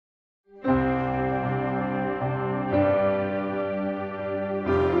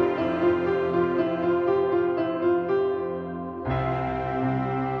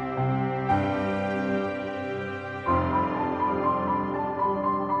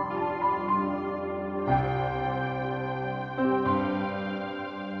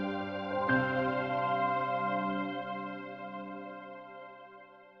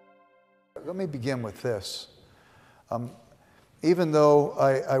Let me begin with this. Even though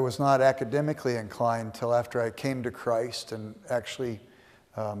I was not academically inclined till after I came to Christ and actually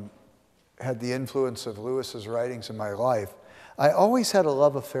had the influence of Lewis's writings in my life, I always had a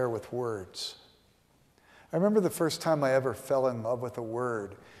love affair with words. I remember the first time I ever fell in love with a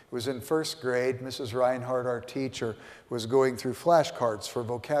word. It was in first grade. Mrs. Reinhardt, our teacher, was going through flashcards for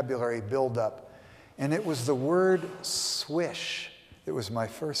vocabulary buildup. And it was the word swish. It was my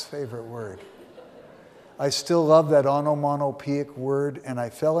first favorite word. I still love that onomatopoeic word, and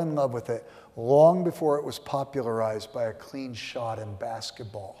I fell in love with it long before it was popularized by a clean shot in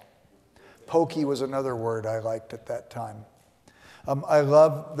basketball. Pokey was another word I liked at that time. I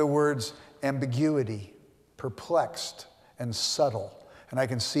love the words ambiguity, perplexed, and subtle. And I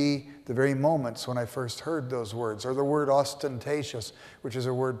can see the very moments when I first heard those words, or the word ostentatious, which is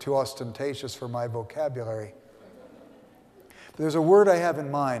a word too ostentatious for my vocabulary. But there's a word I have in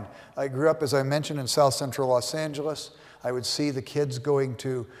mind. I grew up, as I mentioned, in South Central Los Angeles. I would see the kids going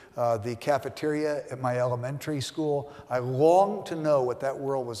to the cafeteria at my elementary school. I longed to know what that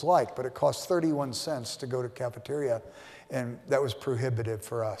world was like, but it cost 31 cents to go to cafeteria, and that was prohibitive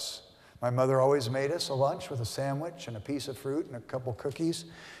for us. My mother always made us a lunch with a sandwich and a piece of fruit and a couple cookies,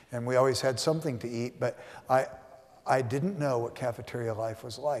 and we always had something to eat, but I didn't know what cafeteria life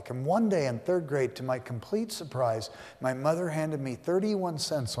was like. And one day in third grade, to my complete surprise, my mother handed me 31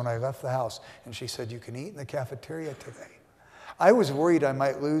 cents when I left the house, and she said, "You can eat in the cafeteria today." I was worried I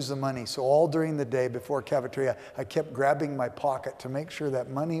might lose the money, so all during the day before cafeteria, I kept grabbing my pocket to make sure that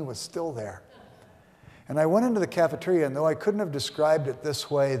money was still there. And I went into the cafeteria, and though I couldn't have described it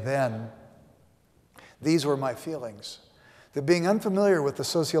this way then, these were my feelings. That being unfamiliar with the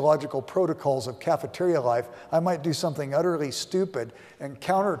sociological protocols of cafeteria life, I might do something utterly stupid and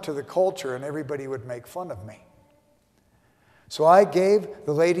counter to the culture, and everybody would make fun of me. So I gave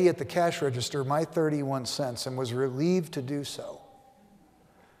the lady at the cash register my 31 cents and was relieved to do so.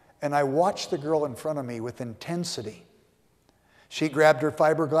 And I watched the girl in front of me with intensity. She grabbed her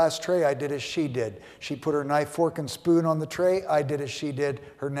fiberglass tray, I did as she did. She put her knife, fork, and spoon on the tray, I did as she did,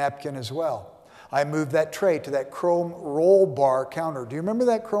 her napkin as well. I moved that tray to that chrome roll bar counter. Do you remember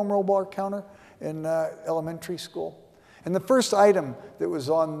that chrome roll bar counter in elementary school? And the first item that was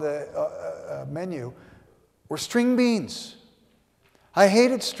on the menu were string beans. I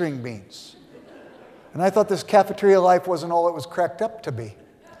hated string beans. And I thought this cafeteria life wasn't all it was cracked up to be.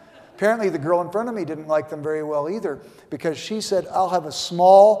 Apparently the girl in front of me didn't like them very well either, because she said, "I'll have a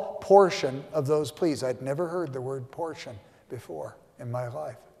small portion of those, please." I'd never heard the word portion before in my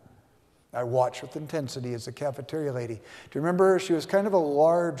life. I watched with intensity as the cafeteria lady. Do you remember her? She was kind of a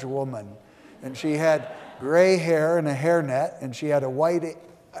large woman, and she had gray hair and a hairnet, and she had a white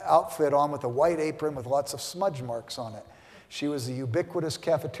outfit on with a white apron with lots of smudge marks on it. She was the ubiquitous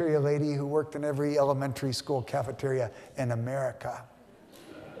cafeteria lady who worked in every elementary school cafeteria in America.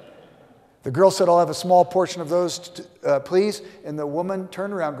 The girl said, "I'll have a small portion of those, please." And the woman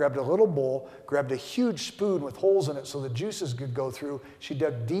turned around, grabbed a little bowl, grabbed a huge spoon with holes in it so the juices could go through. She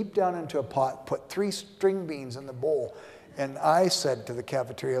dug deep down into a pot, put 3 string beans in the bowl. And I said to the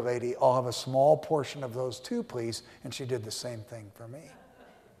cafeteria lady, "I'll have a small portion of those too, please." And she did the same thing for me.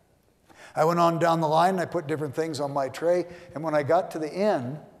 I went on down the line, and I put different things on my tray. And when I got to the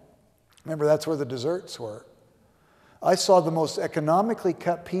end, remember that's where the desserts were, I saw the most economically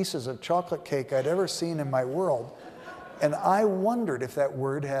cut pieces of chocolate cake I'd ever seen in my world. And I wondered if that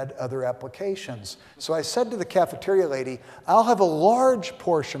word had other applications. So I said to the cafeteria lady, "I'll have a large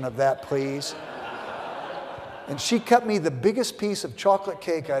portion of that, please." And she cut me the biggest piece of chocolate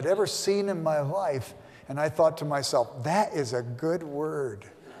cake I'd ever seen in my life. And I thought to myself, that is a good word.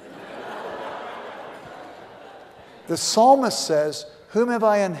 The psalmist says, "Whom have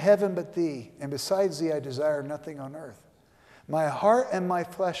I in heaven but thee? And besides thee I desire nothing on earth. My heart and my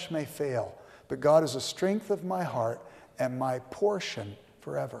flesh may fail, but God is the strength of my heart and my portion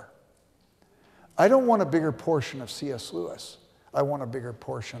forever." I don't want a bigger portion of C.S. Lewis. I want a bigger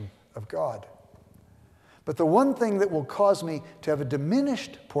portion of God. But the one thing that will cause me to have a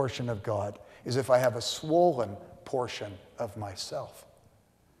diminished portion of God is if I have a swollen portion of myself.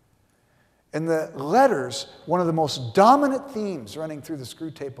 In the letters, one of the most dominant themes running through the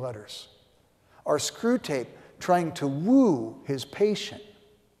Screwtape Letters are Screwtape trying to woo his patient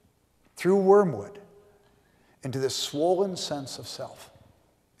through wormwood into this swollen sense of self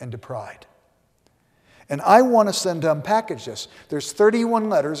and to pride. And I want us then to unpackage this. There's 31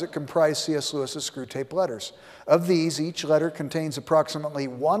 letters that comprise C.S. Lewis's Screwtape Letters. Of these, each letter contains approximately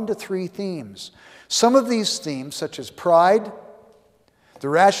 1 to 3 themes. Some of these themes, such as pride, the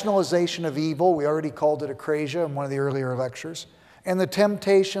rationalization of evil, we already called it acrasia in one of the earlier lectures, And the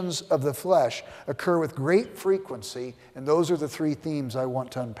temptations of the flesh occur with great frequency, and those are the three themes I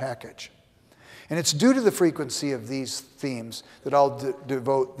want to unpackage. And it's due to the frequency of these themes that I'll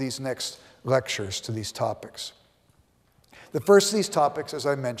devote these next lectures to these topics. The first of these topics, as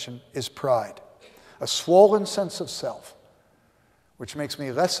I mentioned, is pride, a swollen sense of self, which makes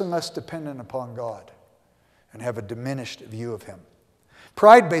me less and less dependent upon God and have a diminished view of Him.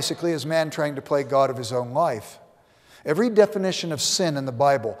 Pride basically is man trying to play God of his own life. Every definition of sin in the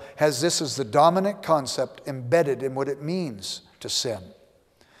Bible has this as the dominant concept embedded in what it means to sin.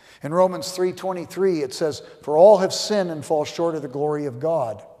 In Romans 3:23 it says, "For all have sinned and fall short of the glory of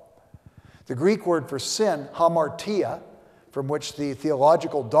God." The Greek word for sin, hamartia, from which the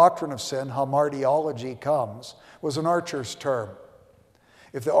theological doctrine of sin, hamartiology, comes, was an archer's term.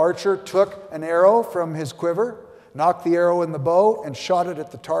 If the archer took an arrow from his quiver, knocked the arrow in the bow, and shot it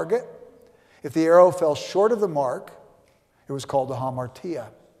at the target, if the arrow fell short of the mark, it was called a hamartia.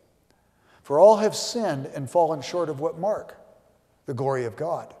 For all have sinned and fallen short of what mark? The glory of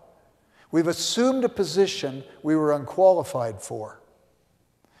God. We've assumed a position we were unqualified for.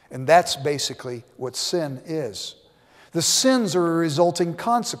 And that's basically what sin is. The sins are a resulting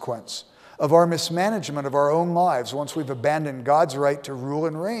consequence of our mismanagement of our own lives once we've abandoned God's right to rule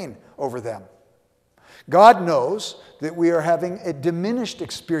and reign over them. God knows that we are having a diminished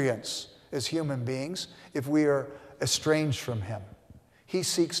experience as human beings if we are estranged from Him. He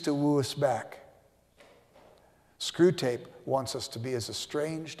seeks to woo us back. Screwtape wants us to be as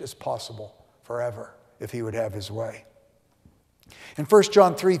estranged as possible forever if he would have his way. In 1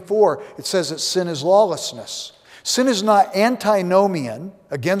 John 3:4, it says that sin is lawlessness. Sin is not antinomian,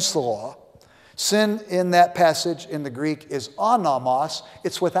 against the law. Sin in that passage in the Greek is anamos.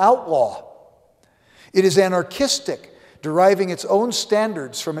 It's without law. It is anarchistic, deriving its own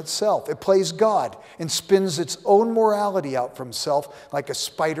standards from itself. It plays God and spins its own morality out from itself like a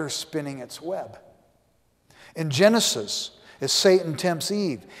spider spinning its web. In Genesis, as Satan tempts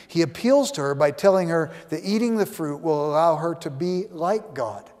Eve, he appeals to her by telling her that eating the fruit will allow her to be like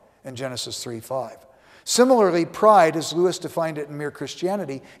God in Genesis 3:5. Similarly, pride, as Lewis defined it in Mere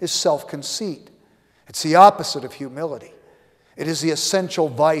Christianity, is self-conceit. It's the opposite of humility. It is the essential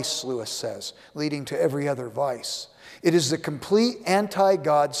vice, Lewis says, leading to every other vice. It is the complete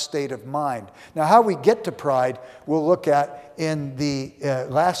anti-God state of mind. Now, how we get to pride, we'll look at in the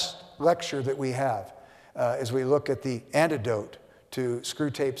last lecture that we have, as we look at the antidote to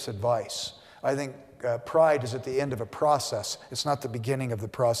Screwtape's advice. I think pride is at the end of a process. It's not the beginning of the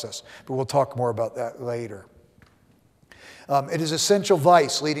process, but we'll talk more about that later. It is essential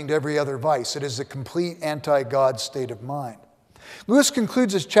vice leading to every other vice. It is the complete anti-God state of mind. Lewis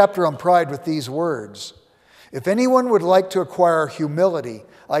concludes his chapter on pride with these words: if anyone would like to acquire humility,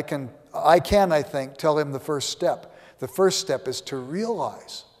 I think, tell him the first step. The first step is to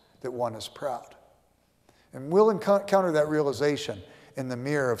realize that one is proud. And we'll encounter that realization in the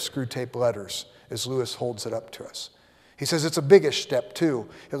mirror of Screwtape Letters as Lewis holds it up to us. He says it's a biggish step too.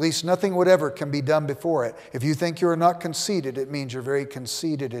 At least nothing whatever can be done before it. If you think you are not conceited, it means you're very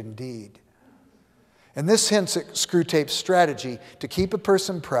conceited indeed. And this hints at Screwtape's strategy to keep a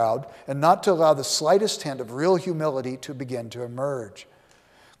person proud and not to allow the slightest hint of real humility to begin to emerge.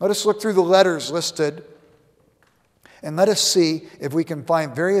 Let us look through the letters listed and let us see if we can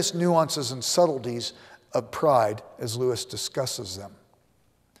find various nuances and subtleties of pride as Lewis discusses them.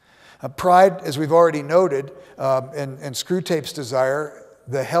 Pride, as we've already noted, in Screwtape's desire,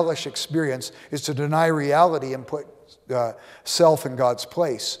 the hellish experience, is to deny reality and put self in God's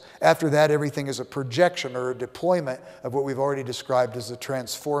place. After that, everything is a projection or a deployment of what we've already described as the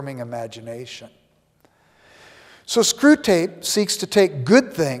transforming imagination. So Screwtape seeks to take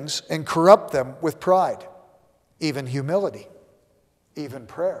good things and corrupt them with pride, even humility, even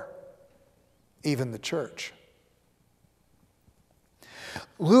prayer, even the church.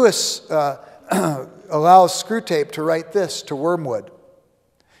 Lewis allows Screwtape to write this to Wormwood: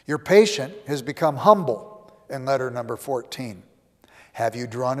 your patient has become humble, in letter number 14. Have you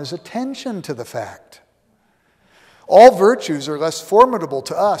drawn his attention to the fact? All virtues are less formidable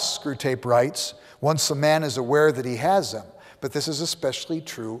to us, Screwtape writes, once the man is aware that he has them. But this is especially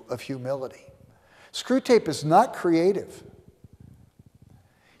true of humility. Screwtape is not creative.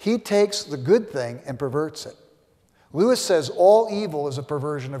 He takes the good thing and perverts it. Lewis says all evil is a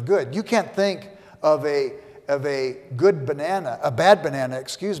perversion of good. You can't think of a bad banana,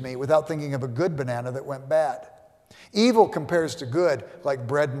 without thinking of a good banana that went bad. Evil compares to good like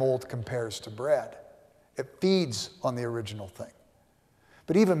bread mold compares to bread. It feeds on the original thing.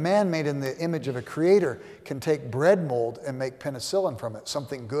 But even man made in the image of a creator can take bread mold and make penicillin from it,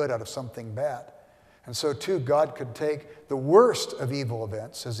 something good out of something bad. And so too, God could take the worst of evil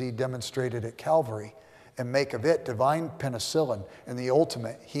events, as he demonstrated at Calvary, and make of it divine penicillin and the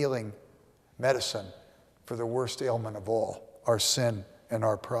ultimate healing medicine for the worst ailment of all, our sin and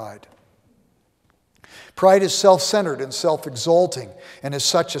our pride. Pride is self-centered and self-exalting, and as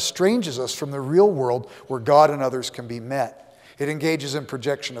such estranges us from the real world where God and others can be met. It engages in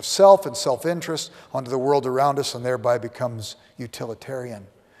projection of self and self-interest onto the world around us and thereby becomes utilitarian.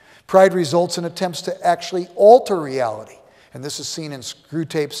 Pride results in attempts to actually alter reality, and this is seen in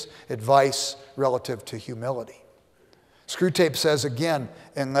Screwtape's advice relative to humility. Screwtape says again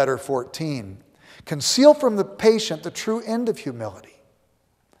in letter 14, conceal from the patient the true end of humility.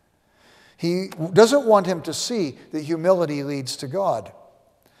 He doesn't want him to see that humility leads to God.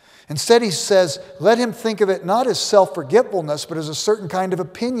 Instead, he says, let him think of it not as self-forgetfulness, but as a certain kind of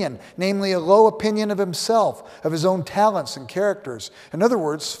opinion, namely a low opinion of himself, of his own talents and characters. In other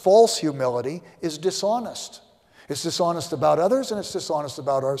words, false humility is dishonest. It's dishonest about others and it's dishonest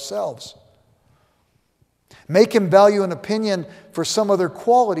about ourselves. Make him value an opinion for some other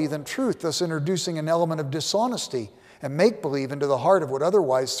quality than truth, thus introducing an element of dishonesty and make-believe into the heart of what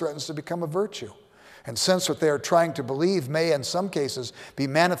otherwise threatens to become a virtue. And since what they are trying to believe may in some cases be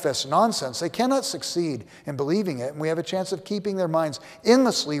manifest nonsense, they cannot succeed in believing it, and we have a chance of keeping their minds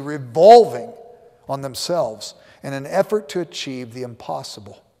endlessly revolving on themselves in an effort to achieve the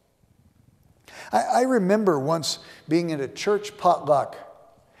impossible. I remember once being at a church potluck,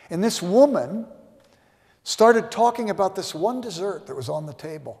 and this woman started talking about this one dessert that was on the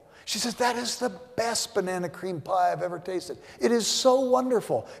table. She says, that is the best banana cream pie I've ever tasted. It is so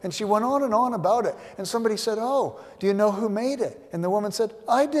wonderful. And she went on and on about it. And somebody said, oh, do you know who made it? And the woman said,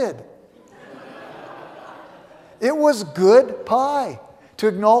 I did. It was good pie. To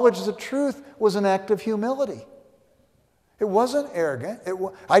acknowledge the truth was an act of humility. It wasn't arrogant.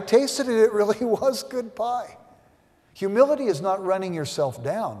 I tasted it. It really was good pie. Humility is not running yourself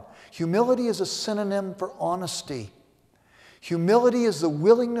down. Humility is a synonym for honesty. Humility is the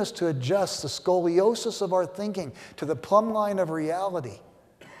willingness to adjust the scoliosis of our thinking to the plumb line of reality.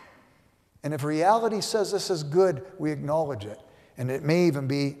 And if reality says this is good, we acknowledge it. And it may even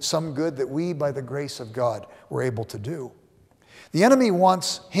be some good that we, by the grace of God, were able to do. The enemy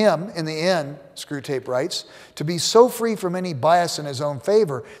wants him, in the end, Screwtape writes, to be so free from any bias in his own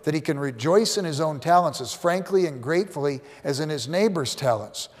favor that he can rejoice in his own talents as frankly and gratefully as in his neighbor's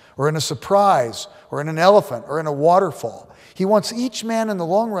talents, or in a surprise, or in an elephant, or in a waterfall. He wants each man in the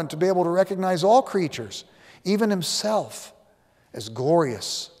long run to be able to recognize all creatures, even himself, as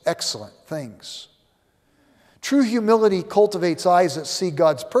glorious, excellent things. True humility cultivates eyes that see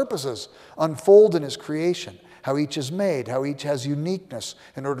God's purposes unfold in his creation, how each is made, how each has uniqueness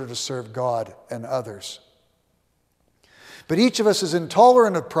in order to serve God and others. But each of us is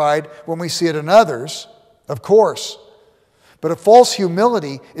intolerant of pride when we see it in others, of course. But a false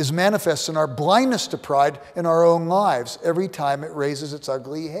humility is manifest in our blindness to pride in our own lives every time it raises its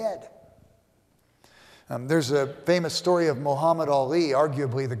ugly head. There's a famous story of Muhammad Ali,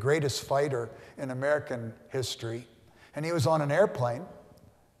 arguably the greatest fighter in American history. And he was on an airplane.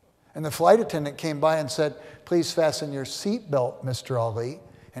 And the flight attendant came by and said, please fasten your seatbelt, Mr. Ali.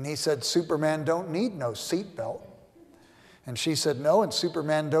 And he said, Superman don't need no seatbelt. And she said, no, and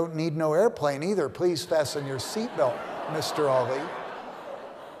Superman don't need no airplane either. Please fasten your seatbelt, Mr. Ali.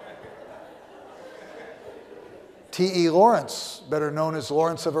 T.E. Lawrence, better known as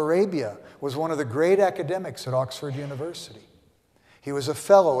Lawrence of Arabia, was one of the great academics at Oxford University. He was a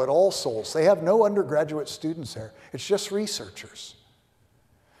fellow at All Souls. They have no undergraduate students there. It's just researchers.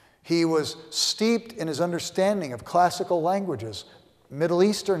 He was steeped in his understanding of classical languages, Middle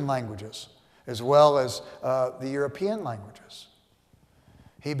Eastern languages, as well as the European languages.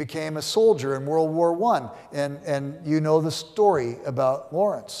 He became a soldier in World War I, and you know the story about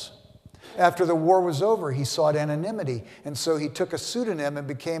Lawrence. After the war was over, he sought anonymity, and so he took a pseudonym and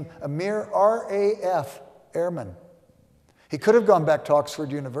became a mere RAF airman. He could have gone back to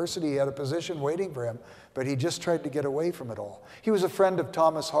Oxford University. He had a position waiting for him, but he just tried to get away from it all. He was a friend of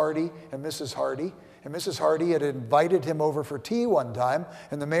Thomas Hardy and Mrs. Hardy, and Mrs. Hardy had invited him over for tea one time,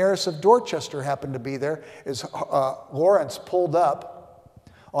 and the mayoress of Dorchester happened to be there as Lawrence pulled up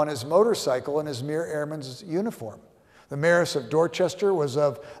on his motorcycle in his mere airman's uniform. The mayoress of Dorchester was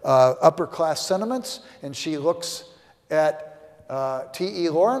of upper-class sentiments, and she looks at T.E.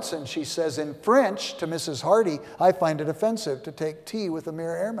 Lawrence, and she says in French to Mrs. Hardy, I find it offensive to take tea with a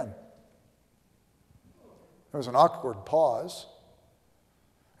mere airman. There was an awkward pause.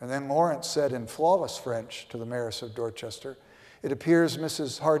 And then Lawrence said in flawless French to the mayoress of Dorchester, it appears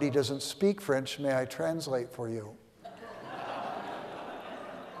Mrs. Hardy doesn't speak French. May I translate for you?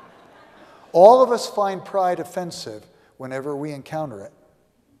 All of us find pride offensive whenever we encounter it.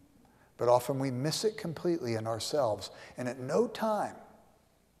 But often we miss it completely in ourselves. And at no time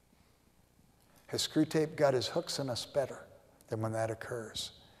has Screwtape got his hooks in us better than when that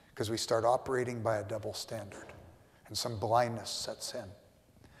occurs. Because we start operating by a double standard. And some blindness sets in.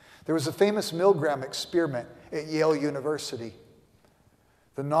 There was a famous Milgram experiment at Yale University.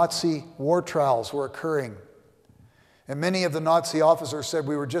 The Nazi war trials were occurring. And many of the Nazi officers said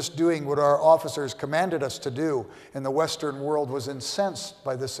we were just doing what our officers commanded us to do, and the Western world was incensed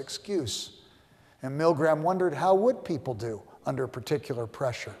by this excuse. And Milgram wondered, how would people do under particular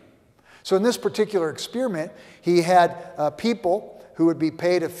pressure? So in this particular experiment, he had people who would be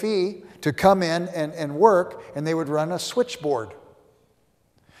paid a fee to come in and work, and they would run a switchboard.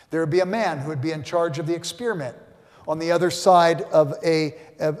 There would be a man who would be in charge of the experiment. On the other side of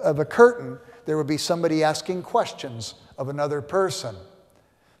a curtain, there would be somebody asking questions of another person.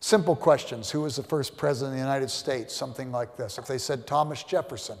 Simple questions. Who was the first president of the United States? Something like this. If they said Thomas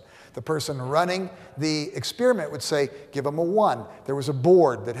Jefferson, the person running the experiment would say, give him a 1. There was a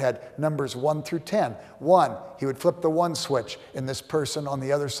board that had numbers 1 through 10. 1, he would flip the 1 switch, and this person on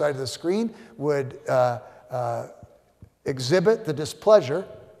the other side of the screen would exhibit the displeasure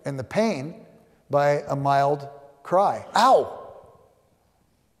and the pain by a mild cry. Ow!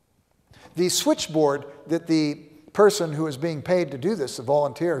 The switchboard that the person who was being paid to do this, the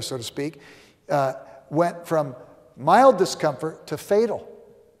volunteer, so to speak, went from mild discomfort to fatal.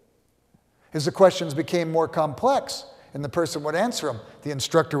 As the questions became more complex and the person would answer them, the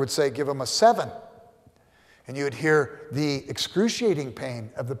instructor would say, give him a 7. And you would hear the excruciating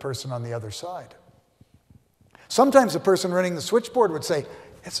pain of the person on the other side. Sometimes the person running the switchboard would say,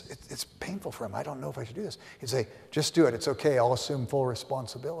 it's painful for him. I don't know if I should do this. He'd say, just do it. It's okay. I'll assume full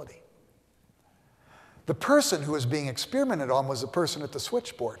responsibility. The person who was being experimented on was the person at the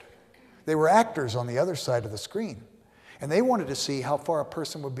switchboard. They were actors on the other side of the screen. And they wanted to see how far a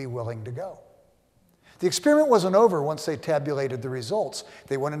person would be willing to go. The experiment wasn't over once they tabulated the results.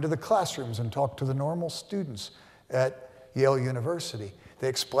 They went into the classrooms and talked to the normal students at Yale University. They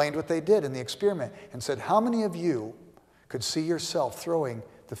explained what they did in the experiment and said, how many of you could see yourself throwing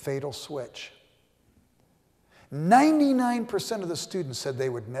the fatal switch? 99% of the students said they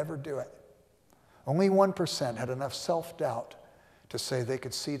would never do it. Only 1% had enough self-doubt to say they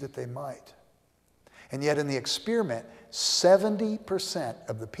could see that they might. And yet in the experiment, 70%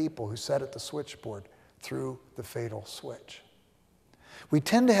 of the people who sat at the switchboard threw the fatal switch. We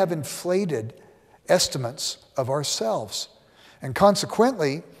tend to have inflated estimates of ourselves. And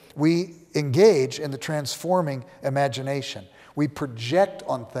consequently, we engage in the transforming imagination. We project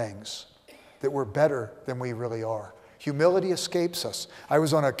on things that we're better than we really are. Humility escapes us. I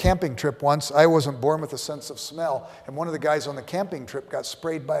was on a camping trip once. I wasn't born with a sense of smell, and one of the guys on the camping trip got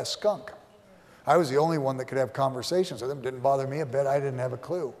sprayed by a skunk. I was the only one that could have conversations with him. It didn't bother me a bit. I didn't have a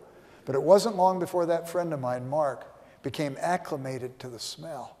clue. But it wasn't long before that friend of mine, Mark, became acclimated to the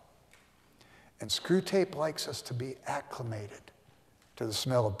smell. And Screwtape likes us to be acclimated to the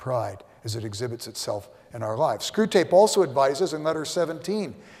smell of pride as it exhibits itself in our lives. Screwtape also advises in letter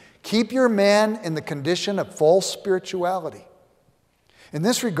 17, keep your man in the condition of false spirituality. In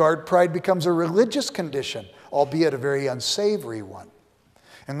this regard, pride becomes a religious condition, albeit a very unsavory one.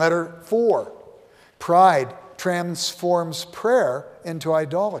 In letter 4, pride transforms prayer into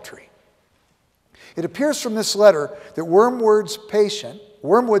idolatry. It appears from this letter that Wormwood's patient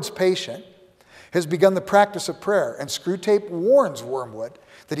has begun the practice of prayer, and Screwtape warns Wormwood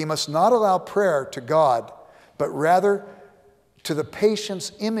that he must not allow prayer to God, but rather to the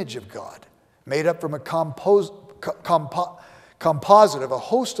patient's image of God, made up from a composite of a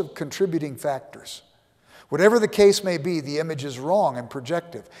host of contributing factors. Whatever the case may be, the image is wrong and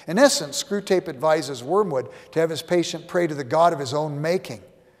projective. In essence, Screwtape advises Wormwood to have his patient pray to the God of his own making.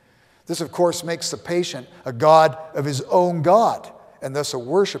 This, of course, makes the patient a god of his own God, and thus a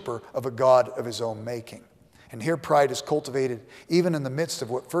worshiper of a God of his own making. And here pride is cultivated even in the midst of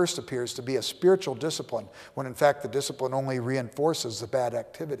what first appears to be a spiritual discipline, when in fact the discipline only reinforces the bad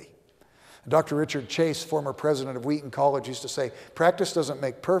activity. Dr. Richard Chase, former president of Wheaton College, used to say, practice doesn't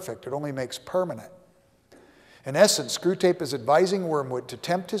make perfect, it only makes permanent. In essence, Screwtape is advising Wormwood to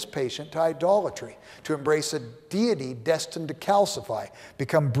tempt his patient to idolatry, to embrace a deity destined to calcify,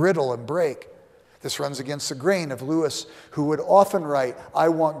 become brittle and break. This runs against the grain of Lewis, who would often write, I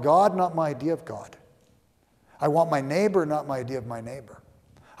want God, not my idea of God. I want my neighbor, not my idea of my neighbor.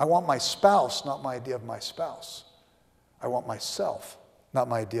 I want my spouse, not my idea of my spouse. I want myself, not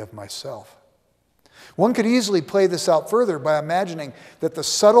my idea of myself. One could easily play this out further by imagining that the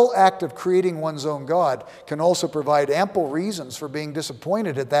subtle act of creating one's own God can also provide ample reasons for being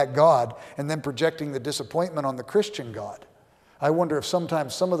disappointed at that God and then projecting the disappointment on the Christian God. I wonder if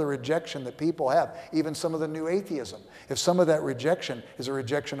sometimes some of the rejection that people have, even some of the new atheism, if some of that rejection is a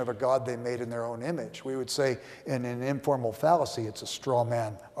rejection of a God they made in their own image. We would say in an informal fallacy, it's a straw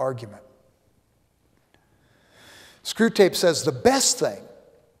man argument. Screwtape says the best thing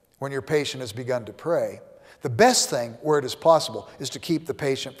when your patient has begun to pray, the best thing, where it is possible, is to keep the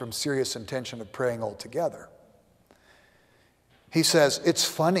patient from serious intention of praying altogether. He says, it's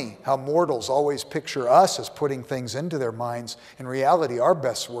funny how mortals always picture us as putting things into their minds. In reality, our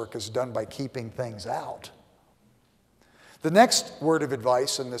best work is done by keeping things out. The next word of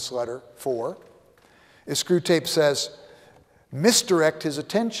advice in this letter, 4, is Screwtape says, misdirect his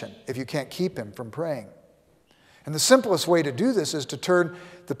attention if you can't keep him from praying. And the simplest way to do this is to turn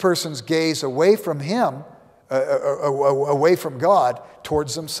the person's gaze away from him, away from God,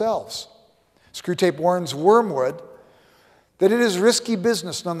 towards themselves. Screwtape warns Wormwood that it is risky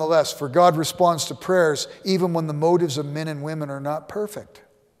business nonetheless, for God responds to prayers even when the motives of men and women are not perfect.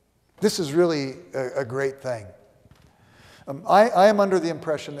 This is really a great thing. I am under the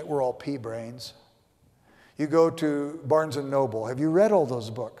impression that we're all pea brains. You go to Barnes & Noble. Have you read all those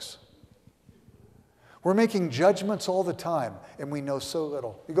books? We're making judgments all the time, and we know so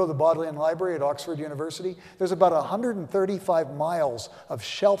little. You go to the Bodleian Library at Oxford University, there's about 135 miles of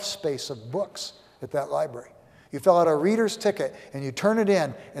shelf space of books at that library. You fill out a reader's ticket, and you turn it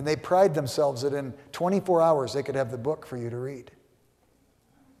in, and they pride themselves that in 24 hours they could have the book for you to read.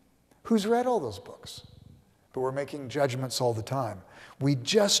 Who's read all those books? But we're making judgments all the time. We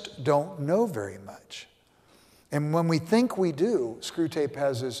just don't know very much. And when we think we do, Screwtape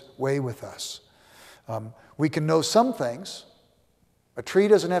has his way with us. We can know some things. A tree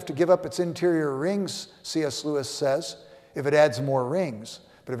doesn't have to give up its interior rings, C.S. Lewis says, if it adds more rings.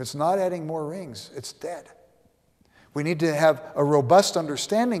 But if it's not adding more rings, it's dead. We need to have a robust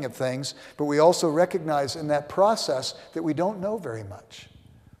understanding of things, but we also recognize in that process that we don't know very much.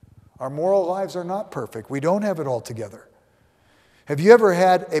 Our moral lives are not perfect. We don't have it all together. Have you ever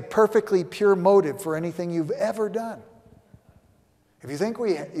had a perfectly pure motive for anything you've ever done? If you think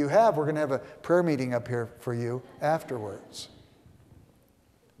you have, we're going to have a prayer meeting up here for you afterwards.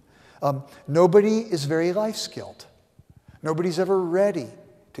 Nobody is very life-skilled. Nobody's ever ready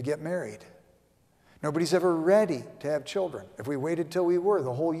to get married. Nobody's ever ready to have children. If we waited till we were,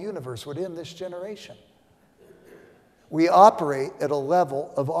 the whole universe would end this generation. We operate at a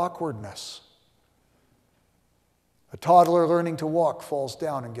level of awkwardness. A toddler learning to walk falls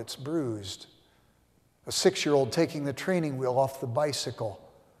down and gets bruised. A 6-year-old taking the training wheel off the bicycle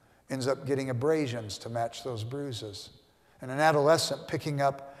ends up getting abrasions to match those bruises. And an adolescent picking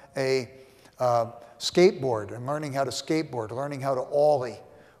up a skateboard and learning how to skateboard, learning how to ollie,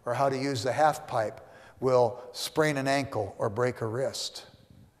 or how to use the half pipe will sprain an ankle or break a wrist.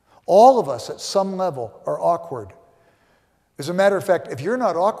 All of us at some level are awkward. As a matter of fact, if you're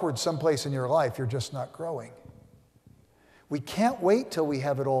not awkward someplace in your life, you're just not growing. We can't wait till we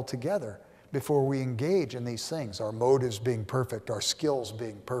have it all together before we engage in these things, our motives being perfect, our skills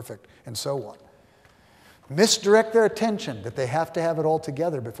being perfect, and so on. Misdirect their attention that they have to have it all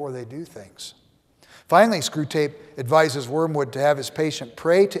together before they do things. Finally, Screwtape advises Wormwood to have his patient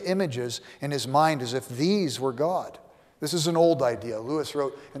pray to images in his mind as if these were God. This is an old idea. Lewis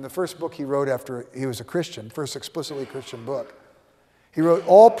wrote, in the first book he wrote after he was a Christian, first explicitly Christian book, he wrote,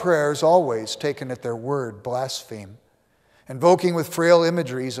 all prayers always taken at their word blaspheme, invoking with frail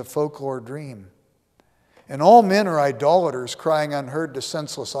imageries a folklore dream. And all men are idolaters, crying unheard to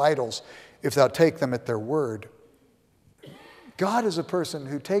senseless idols, if thou take them at their word. God is a person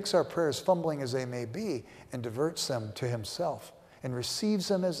who takes our prayers, fumbling as they may be, and diverts them to himself and receives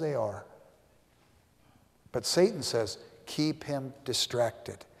them as they are. But Satan says, keep him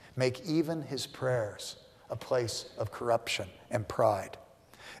distracted. Make even his prayers a place of corruption and pride.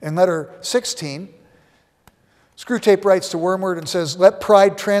 In letter 16, Screwtape writes to Wormwood and says, let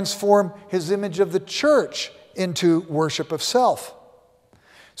pride transform his image of the church into worship of self.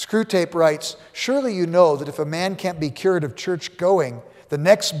 Screwtape writes, surely you know that if a man can't be cured of church going, the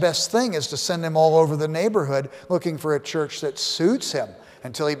next best thing is to send him all over the neighborhood looking for a church that suits him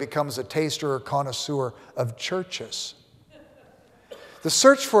until he becomes a taster or connoisseur of churches. The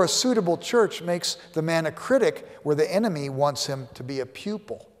search for a suitable church makes the man a critic where the enemy wants him to be a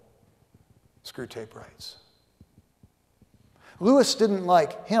pupil, Screwtape writes. Lewis didn't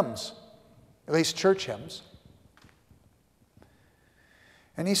like hymns, at least church hymns.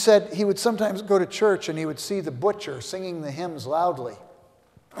 And he said he would sometimes go to church and he would see the butcher singing the hymns loudly.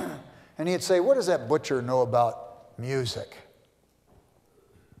 And And he'd say, what does that butcher know about music?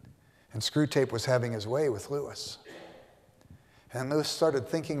 And Screwtape was having his way with Lewis. And Lewis started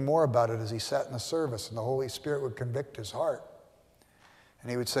thinking more about it as he sat in the service, and the Holy Spirit would convict his heart. And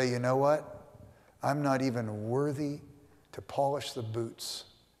he would say, you know what? I'm not even worthy to polish the boots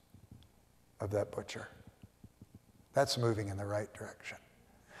of that butcher. That's moving in the right direction.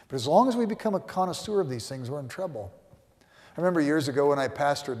 But as long as we become a connoisseur of these things, we're in trouble. I remember years ago when I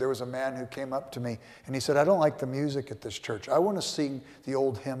pastored, there was a man who came up to me and he said, I don't like the music at this church. I want to sing the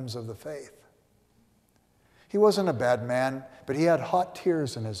old hymns of the faith. He wasn't a bad man, but he had hot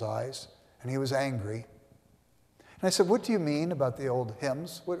tears in his eyes and he was angry. And I said, what do you mean about the old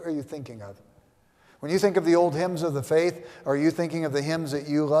hymns? What are you thinking of? When you think of the old hymns of the faith, are you thinking of the hymns that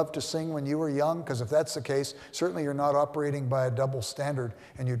you loved to sing when you were young? Because if that's the case, certainly you're not operating by a double standard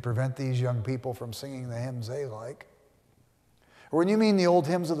and you'd prevent these young people from singing the hymns they like. Or when you mean the old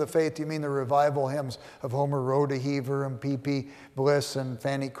hymns of the faith, you mean the revival hymns of Homer Rodeheaver and P.P. Bliss and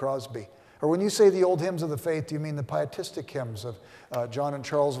Fanny Crosby. Or when you say the old hymns of the faith, do you mean the pietistic hymns of John and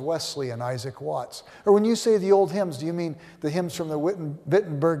Charles Wesley and Isaac Watts? Or when you say the old hymns, do you mean the hymns from the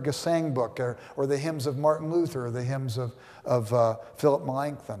Wittenberg Gesangbuch, or the hymns of Martin Luther, or the hymns of Philip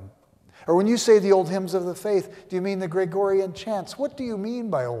Melanchthon? Or when you say the old hymns of the faith, do you mean the Gregorian chants? What do you mean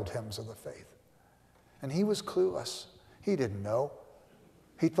by old hymns of the faith? And he was clueless. He didn't know.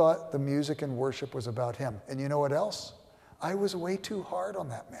 He thought the music and worship was about him. And you know what else? I was way too hard on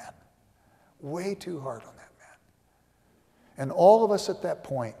that man. Way too hard on that man. And all of us at that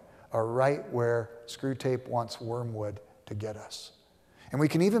point are right where Screwtape wants Wormwood to get us. And we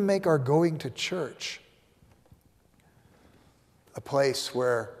can even make our going to church a place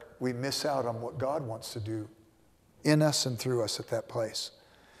where we miss out on what God wants to do in us and through us at that place.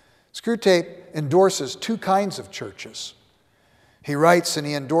 Screwtape endorses two kinds of churches. He writes and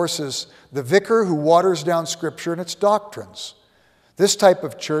he endorses the vicar who waters down Scripture and its doctrines. This type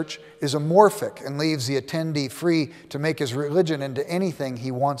of church is amorphic and leaves the attendee free to make his religion into anything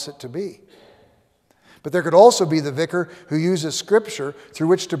he wants it to be. But there could also be the vicar who uses Scripture through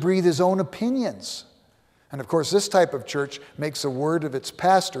which to breathe his own opinions. And of course, this type of church makes the word of its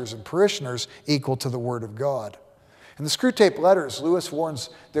pastors and parishioners equal to the word of God. In the Screwtape Letters, Lewis warns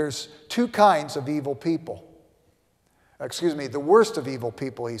there's two kinds of evil people. The worst of evil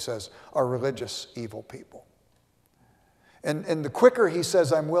people, he says, are religious evil people. And the quicker he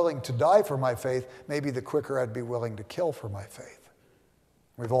says, I'm willing to die for my faith, maybe the quicker I'd be willing to kill for my faith.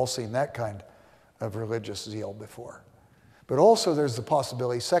 We've all seen that kind of religious zeal before. But also there's the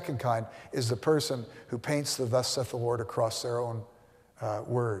possibility, second kind, is the person who paints the thus saith the Lord across their own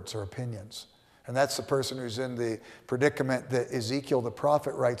words or opinions. And that's the person who's in the predicament that Ezekiel the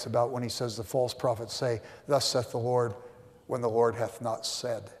prophet writes about when he says the false prophets say, thus saith the Lord, when the Lord hath not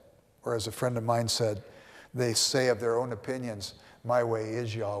said. Or as a friend of mine said, they say of their own opinions, my way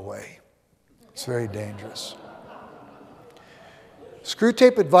is Yahweh. It's very dangerous.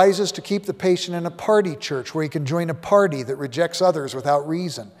 Screwtape advises to keep the patient in a party church where he can join a party that rejects others without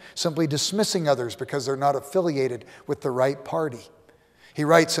reason, simply dismissing others because they're not affiliated with the right party. He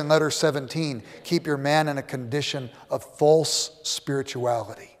writes in letter 17, keep your man in a condition of false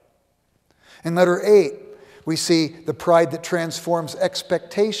spirituality. In letter 8, we see the pride that transforms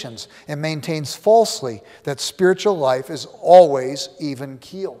expectations and maintains falsely that spiritual life is always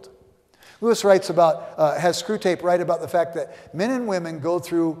even-keeled. Lewis writes about, has Screwtape write about the fact that men and women go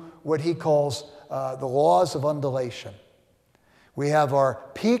through what he calls the laws of undulation. We have our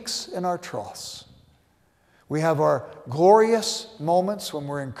peaks and our troughs. We have our glorious moments when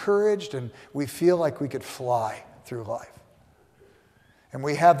we're encouraged and we feel like we could fly through life. And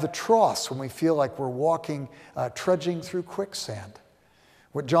we have the troughs when we feel like we're walking, trudging through quicksand.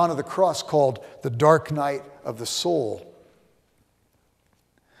 What John of the Cross called the dark night of the soul.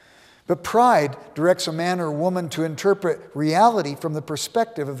 But pride directs a man or woman to interpret reality from the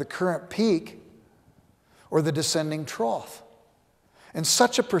perspective of the current peak or the descending trough. And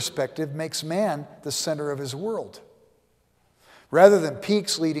such a perspective makes man the center of his world. Rather than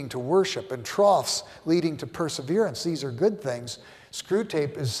peaks leading to worship and troughs leading to perseverance, these are good things,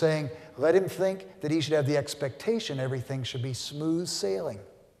 Screwtape is saying, let him think that he should have the expectation everything should be smooth sailing.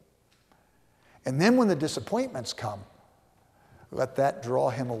 And then when the disappointments come, let that draw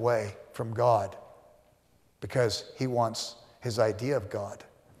him away from God because he wants his idea of God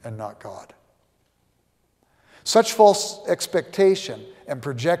and not God. Such false expectation and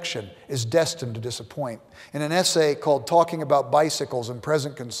projection is destined to disappoint. In an essay called Talking About Bicycles and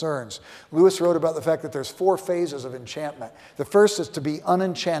Present Concerns, Lewis wrote about the fact that there's 4 phases of enchantment. The first is to be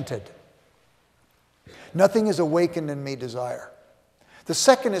unenchanted. Nothing is awakened in me desire. The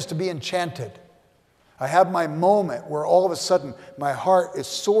second is to be enchanted. I have my moment where all of a sudden my heart is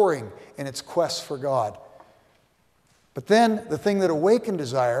soaring in its quest for God. But then the thing that awakened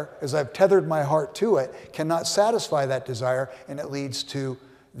desire, as I've tethered my heart to it, cannot satisfy that desire, and it leads to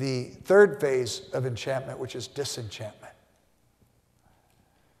the third phase of enchantment, which is disenchantment.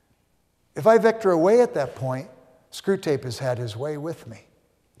 If I vector away at that point, Screwtape has had his way with me.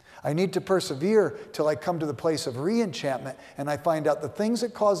 I need to persevere till I come to the place of re-enchantment, and I find out the things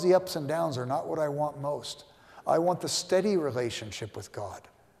that cause the ups and downs are not what I want most. I want the steady relationship with God.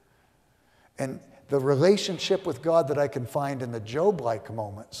 And the relationship with God that I can find in the Job-like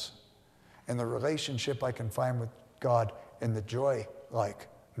moments, and the relationship I can find with God in the joy-like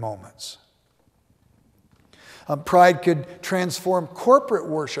moments. Pride could transform corporate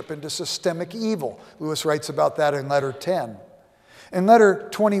worship into systemic evil. Lewis writes about that in letter 10. In letter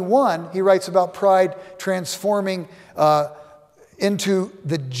 21, he writes about pride transforming into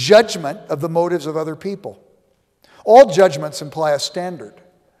the judgment of the motives of other people. All judgments imply a standard.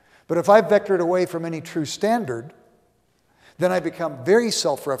 But if I've vectored away from any true standard, then I become very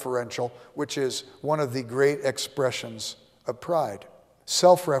self-referential, which is one of the great expressions of pride.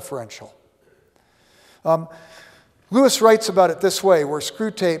 Self-referential. Lewis writes about it this way, where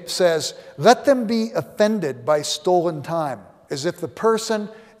Screwtape says, "Let them be offended by stolen time," as if the person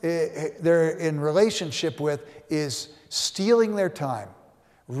they're in relationship with is stealing their time,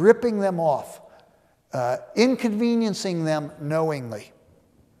 ripping them off, inconveniencing them knowingly.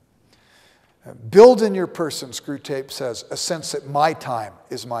 Build in your person, Screwtape says, a sense that my time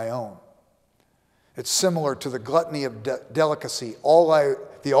is my own. It's similar to the gluttony of delicacy,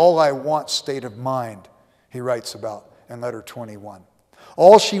 the all I want state of mind he writes about in letter 21.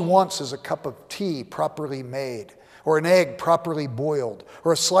 All she wants is a cup of tea properly made, or an egg properly boiled,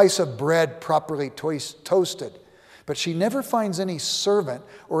 or a slice of bread properly toasted. But she never finds any servant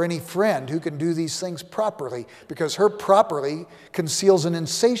or any friend who can do these things properly, because her properly conceals an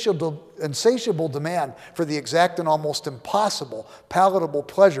insatiable demand for the exact and almost impossible palatable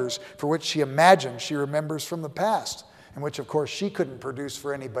pleasures for which she imagines she remembers from the past, and which, of course, she couldn't produce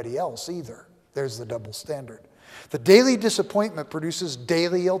for anybody else either. There's the double standard. The daily disappointment produces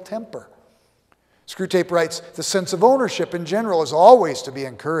daily ill temper. Screwtape writes, the sense of ownership in general is always to be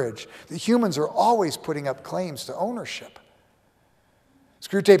encouraged. The humans are always putting up claims to ownership.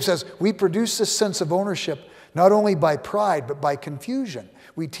 Screwtape says, we produce this sense of ownership not only by pride, but by confusion.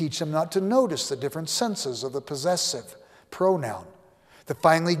 We teach them not to notice the different senses of the possessive pronoun, the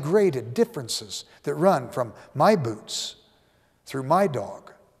finely graded differences that run from my boots, through my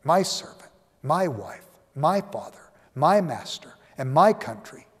dog, my servant, my wife, my father, my master, and my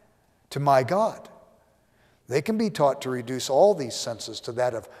country, to my God. They can be taught to reduce all these senses to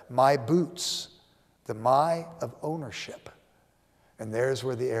that of my boots, the my of ownership. And there's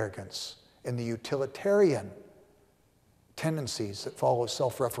where the arrogance and the utilitarian tendencies that follow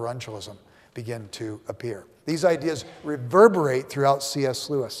self-referentialism begin to appear. These ideas reverberate throughout C.S.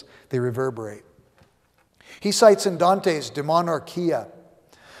 Lewis. They reverberate. He cites in Dante's De Monarchia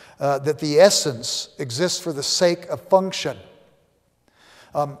that the essence exists for the sake of function.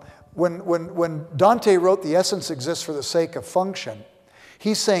 When Dante wrote the essence exists for the sake of function,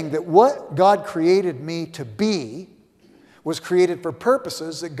 he's saying that what God created me to be was created for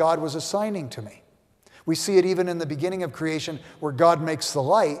purposes that God was assigning to me. We see it even in the beginning of creation where God makes the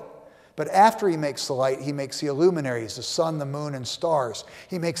light, but after he makes the light, he makes the luminaries, the sun, the moon, and stars.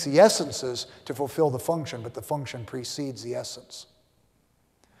 He makes the essences to fulfill the function, but the function precedes the essence.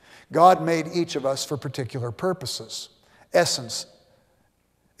 God made each of us for particular purposes. Essence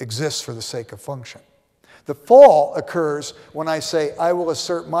exists for the sake of function. The fall occurs when I say, I will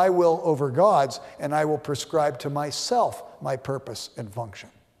assert my will over God's, and I will prescribe to myself my purpose and function.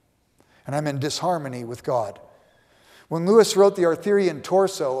 And I'm in disharmony with God. When Lewis wrote the Arthurian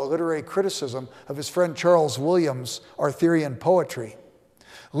Torso, a literary criticism of his friend Charles Williams' Arthurian poetry,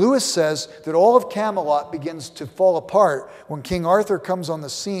 Lewis says that all of Camelot begins to fall apart when King Arthur comes on the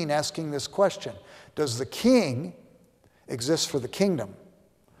scene asking this question: does the king exist for the kingdom,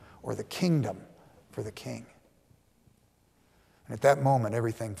 or the kingdom for the king? And at that moment,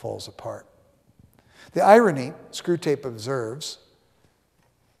 everything falls apart. The irony, Screwtape observes,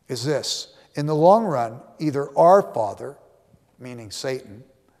 is this: in the long run, either our father, meaning Satan,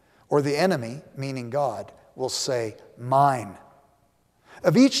 or the enemy, meaning God, will say, mine.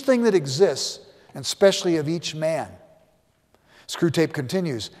 Of each thing that exists, and especially of each man. Screwtape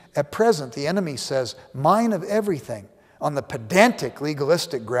continues, at present, the enemy says, mine of everything, on the pedantic,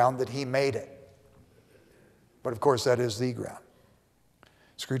 legalistic ground that he made it. But of course, that is the ground.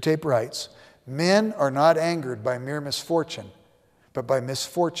 Screwtape writes, men are not angered by mere misfortune, but by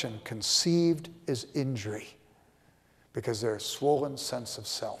misfortune conceived is injury, because their swollen sense of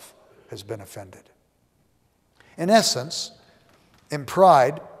self has been offended. In essence, in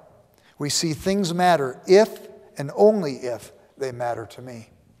pride, we see things matter if and only if they matter to me.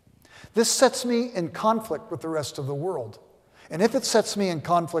 This sets me in conflict with the rest of the world. And if it sets me in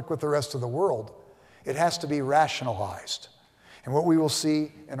conflict with the rest of the world, it has to be rationalized. And what we will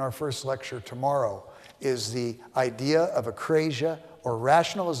see in our first lecture tomorrow is the idea of acrasia, or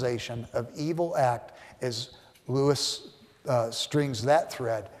rationalization of evil act, as Lewis strings that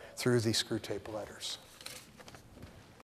thread through the Screwtape Letters.